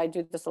 especially I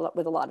do this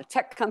with a lot of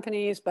tech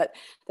companies, but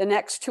the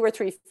next 2 or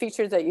 3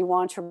 features that you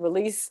want to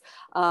release,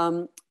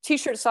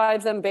 t-shirt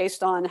size them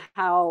based on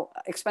how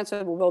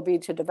expensive it will be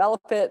to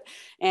develop it.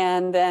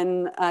 And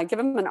then give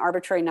them an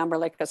arbitrary number,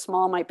 like a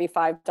small might be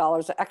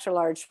 $5, extra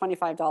large,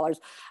 $25,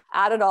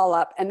 add it all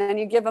up. And then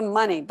you give them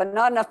money, but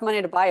not enough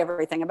money to buy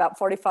everything, about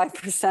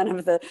 45%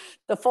 of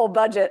the full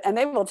budget. And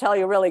they will tell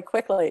you really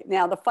quickly.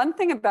 Now, the fun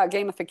thing about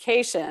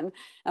gamification,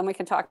 and we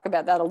can talk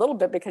about that a little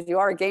bit because you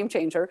are a game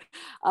changer,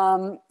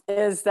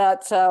 is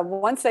that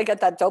once they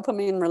get that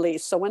dopamine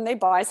release, so when they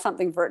buy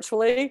something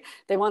virtually,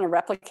 they want to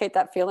replicate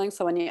that feeling.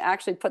 So when you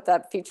actually put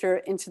that feature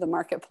into the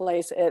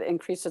marketplace, it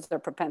increases their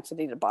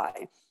propensity to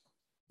buy.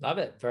 Love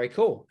it. Very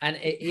cool. And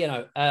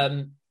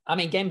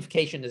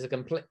gamification is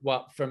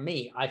for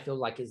me, I feel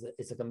like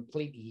it's a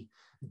completely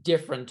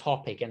different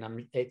topic,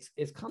 and it's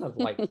kind of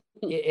like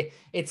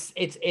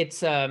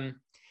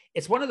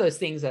it's one of those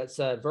things that's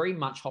very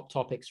much hot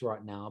topics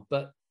right now,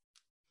 but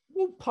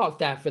we'll park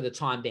that for the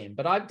time being.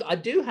 But I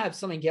do have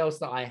something else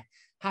that I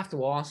have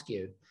to ask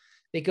you,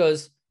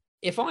 because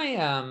if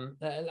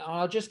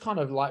I'll just kind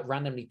of like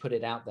randomly put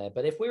it out there,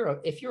 but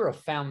if you're a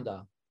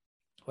founder,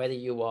 whether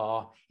you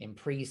are in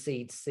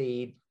pre-seed,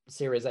 seed,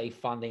 Series A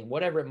funding,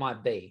 whatever it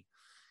might be,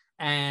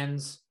 and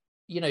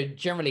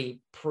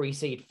generally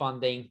pre-seed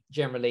funding,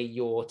 generally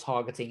you're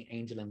targeting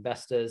angel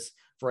investors,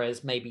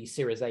 whereas maybe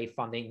Series A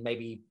funding,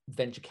 maybe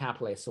venture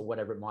capitalists or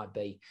whatever it might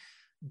be.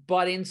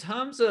 But in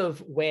terms of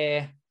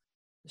where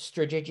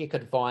strategic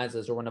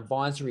advisors or an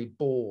advisory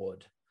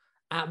board,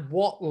 at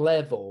what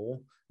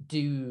level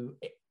do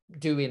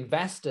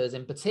investors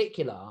in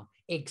particular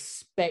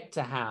expect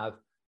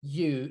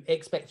you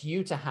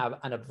to have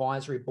an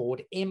advisory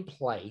board in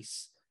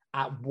place?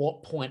 At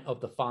what point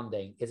of the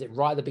funding? Is it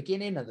right at the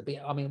beginning?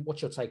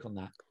 What's your take on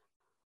that?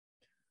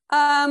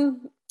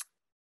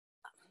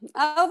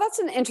 That's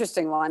an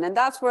interesting one. And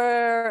that's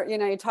where,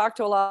 you talk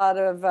to a lot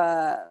of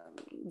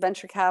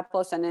venture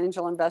capitalists and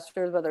angel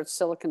investors, whether it's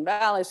Silicon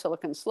Valley,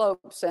 Silicon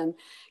Slopes, and,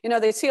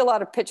 they see a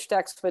lot of pitch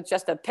decks with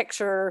just a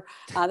picture.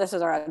 This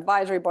is our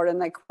advisory board.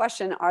 And they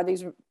question, are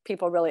these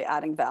people really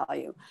adding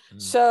value?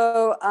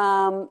 So,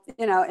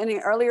 in the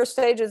earlier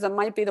stages, it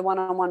might be the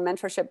one-on-one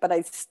mentorship, but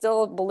I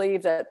still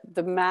believe that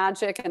the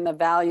magic and the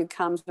value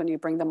comes when you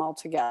bring them all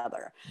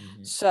together.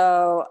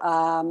 So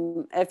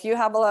if you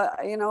have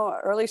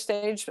early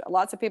stage,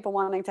 lots of people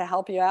wanting to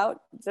help you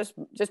out, just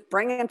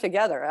bring them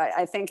together.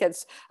 I think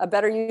it's a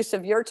better use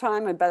of your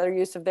time, a better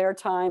use of their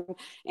time.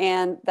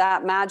 And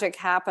that magic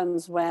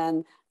happens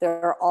when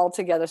they're all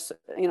together,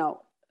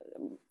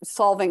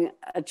 solving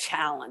a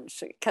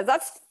challenge, because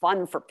that's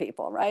fun for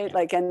people, right?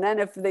 Yeah. And then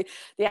if the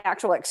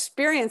actual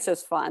experience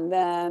is fun,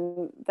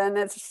 then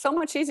it's so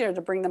much easier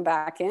to bring them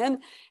back in,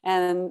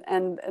 and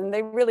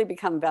they really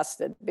become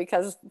vested,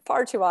 because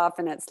far too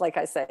often it's like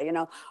I say,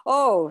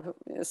 oh,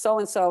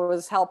 so-and-so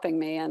was helping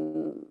me,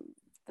 and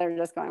they're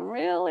just going,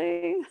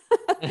 really?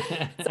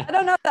 So I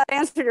don't know if that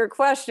answered your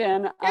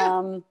question.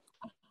 Yeah.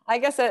 I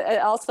guess it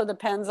also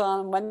depends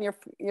on when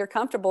you're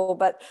comfortable,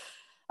 but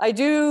I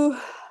do,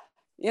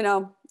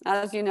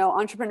 as you know,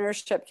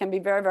 entrepreneurship can be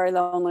very, very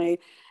lonely.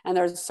 And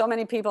there's so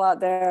many people out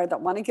there that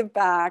want to give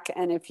back.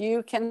 And if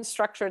you can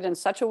structure it in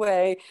such a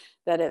way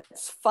that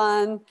it's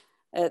fun,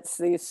 it's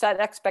the set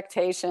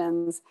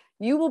expectations,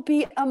 you will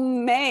be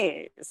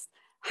amazed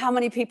how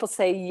many people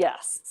say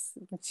yes.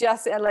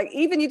 Just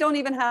even you don't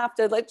even have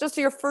to, just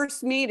your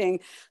first meeting,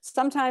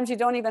 sometimes you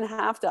don't even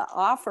have to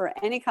offer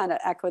any kind of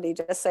equity.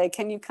 Just say,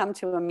 can you come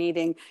to a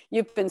meeting?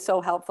 You've been so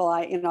helpful.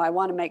 I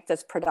want to make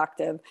this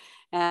productive.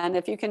 And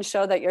if you can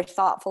show that you're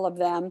thoughtful of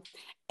them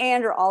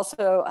and you're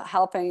also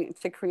helping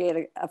to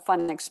create a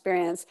fun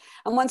experience.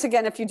 And once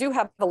again, if you do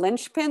have a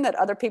linchpin that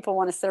other people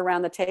want to sit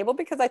around the table,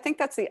 because I think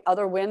that's the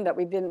other win that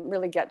we didn't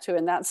really get to,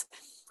 and that's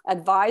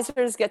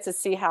advisors get to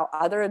see how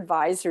other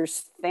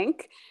advisors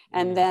think,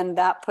 and then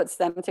that puts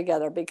them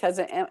together. Because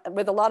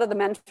with a lot of the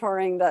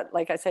mentoring that,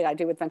 like I say, I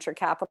do with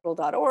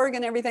venturecapital.org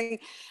and everything,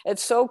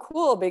 it's so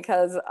cool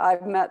because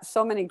I've met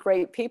so many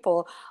great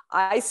people.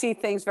 I see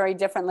things very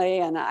differently,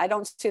 and I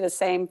don't see the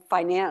same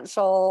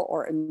financial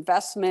or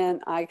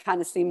investment. I kind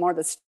of see more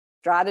the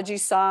strategy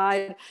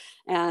side,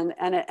 and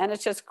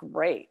it's just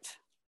great.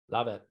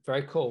 Love it.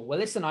 Very cool. Well,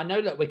 listen, I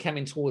know that we're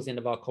coming towards the end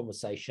of our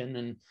conversation,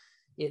 and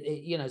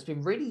it's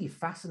been really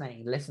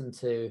fascinating to listen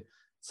to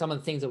some of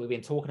the things that we've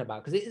been talking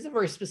about, because it is a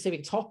very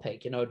specific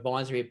topic,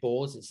 advisory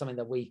boards. It's something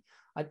that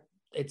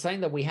it's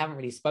something that we haven't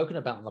really spoken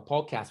about on the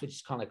podcast, which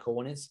is kind of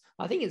cool. And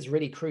I think it's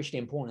really crucially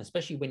important,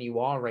 especially when you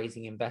are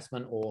raising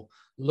investment or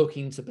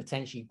looking to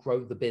potentially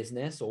grow the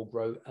business or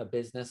grow a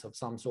business of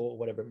some sort or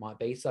whatever it might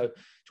be. So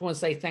just want to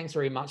say thanks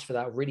very much for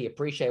that. Really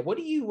appreciate it. What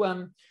do you,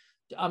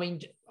 I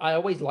mean, I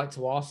always like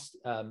to ask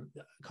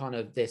kind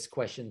of this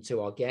question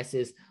to our guests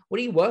is, what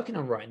are you working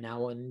on right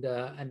now?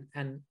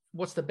 And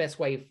what's the best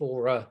way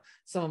for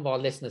some of our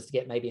listeners to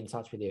get maybe in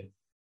touch with you?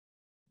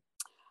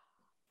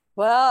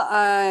 Well,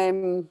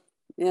 I'm,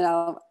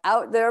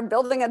 out there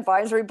building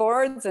advisory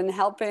boards and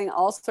helping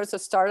all sorts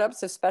of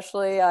startups,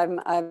 especially I've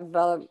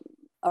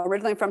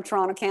originally from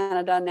Toronto,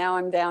 Canada. Now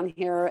I'm down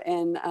here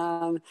in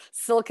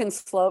Silicon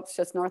Slopes,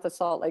 just north of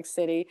Salt Lake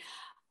City.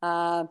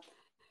 And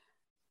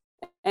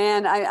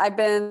I've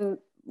been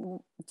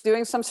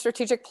doing some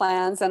strategic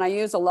plans, and I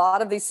use a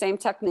lot of these same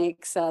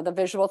techniques, the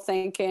visual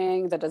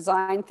thinking, the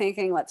design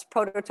thinking. Let's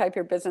prototype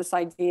your business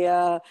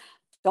idea.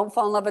 Don't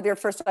fall in love with your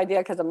first idea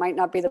because it might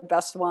not be the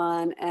best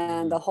one,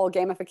 and the whole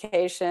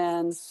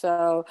gamification.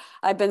 So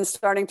I've been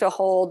starting to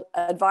hold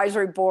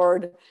advisory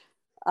board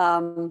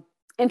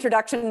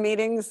introduction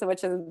meetings, which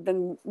has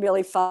been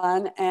really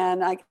fun.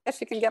 And I guess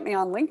you can get me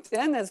on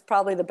LinkedIn is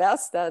probably the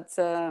best. That's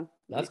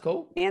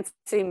cool.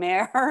 Nancy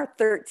Mayer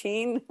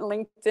 13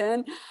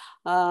 LinkedIn,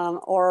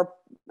 or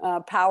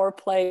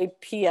PowerPlay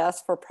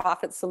PS for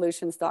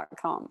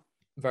profitsolutions.com.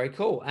 Very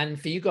cool.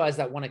 And for you guys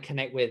that want to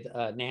connect with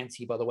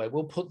Nancy, by the way,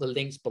 we'll put the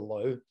links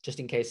below just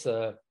in case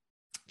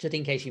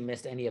you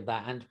missed any of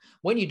that. And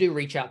when you do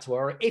reach out to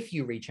her, if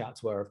you reach out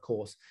to her, of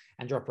course,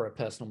 and drop her a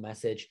personal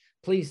message,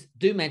 please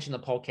do mention the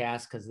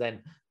podcast, because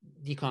then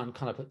you can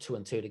kind of put two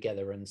and two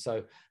together. And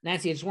so,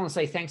 Nancy, I just want to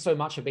say thanks so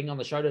much for being on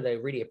the show today.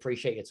 Really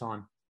appreciate your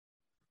time.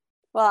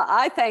 Well,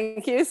 I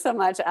thank you so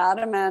much,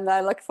 Adam, and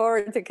I look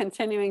forward to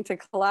continuing to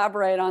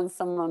collaborate on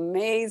some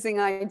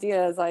amazing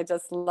ideas. I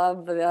just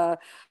love the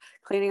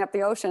cleaning up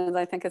the oceans.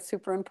 I think it's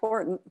super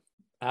important.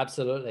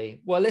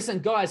 Absolutely. Well, listen,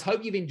 guys,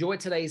 hope you've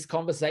enjoyed today's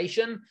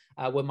conversation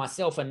with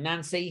myself and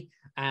Nancy.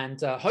 And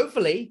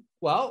hopefully,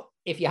 well,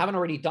 if you haven't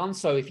already done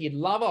so, if you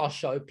love our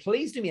show,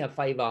 please do me a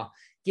favor.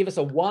 Give us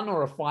a 1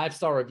 or a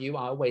 5-star review.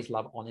 I always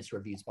love honest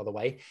reviews, by the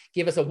way.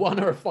 Give us a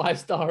 1 or a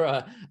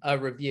 5-star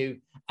review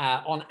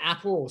on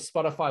Apple or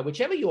Spotify,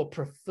 whichever your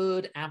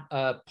preferred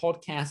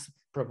podcast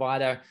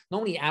provider.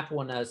 Normally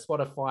Apple and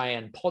Spotify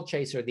and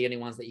Podchaser are the only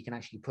ones that you can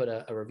actually put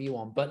a review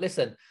on. But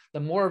listen, the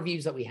more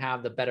reviews that we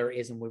have, the better it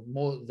is, and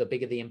the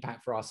bigger the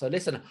impact for us. So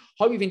listen,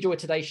 hope you've enjoyed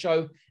today's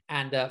show.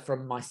 And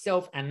from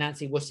myself and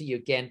Nancy, we'll see you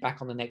again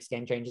back on the next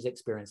Game Changers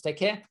Experience. Take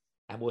care,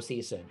 and we'll see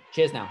you soon.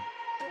 Cheers now.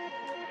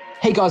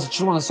 Hey guys, I just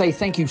want to say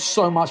thank you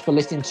so much for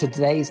listening to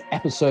today's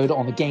episode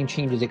on the Game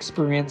Changers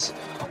Experience.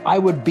 I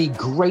would be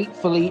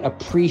gratefully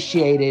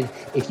appreciated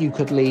if you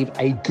could leave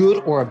a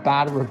good or a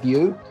bad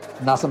review.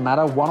 It doesn't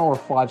matter, 1 or a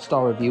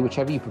 5-star review,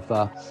 whichever you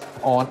prefer,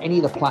 on any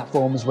of the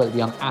platforms, whether it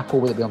be on Apple,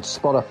 whether it be on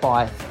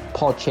Spotify,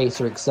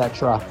 Podchaser,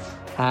 etc.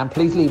 And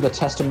please leave a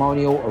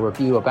testimonial or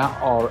review about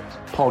our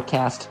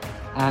podcast.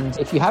 And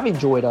if you have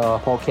enjoyed our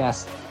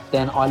podcast,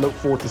 then I look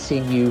forward to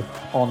seeing you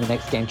on the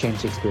next Game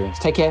Changers Experience.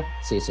 Take care,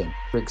 see you soon,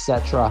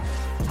 etc.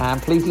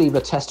 And please leave a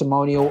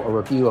testimonial or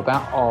review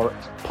about our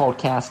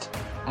podcast.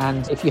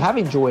 And if you have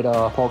enjoyed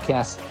our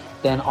podcast,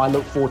 then I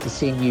look forward to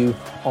seeing you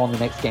on the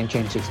next Game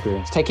Changers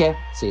Experience. Take care,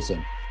 see you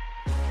soon.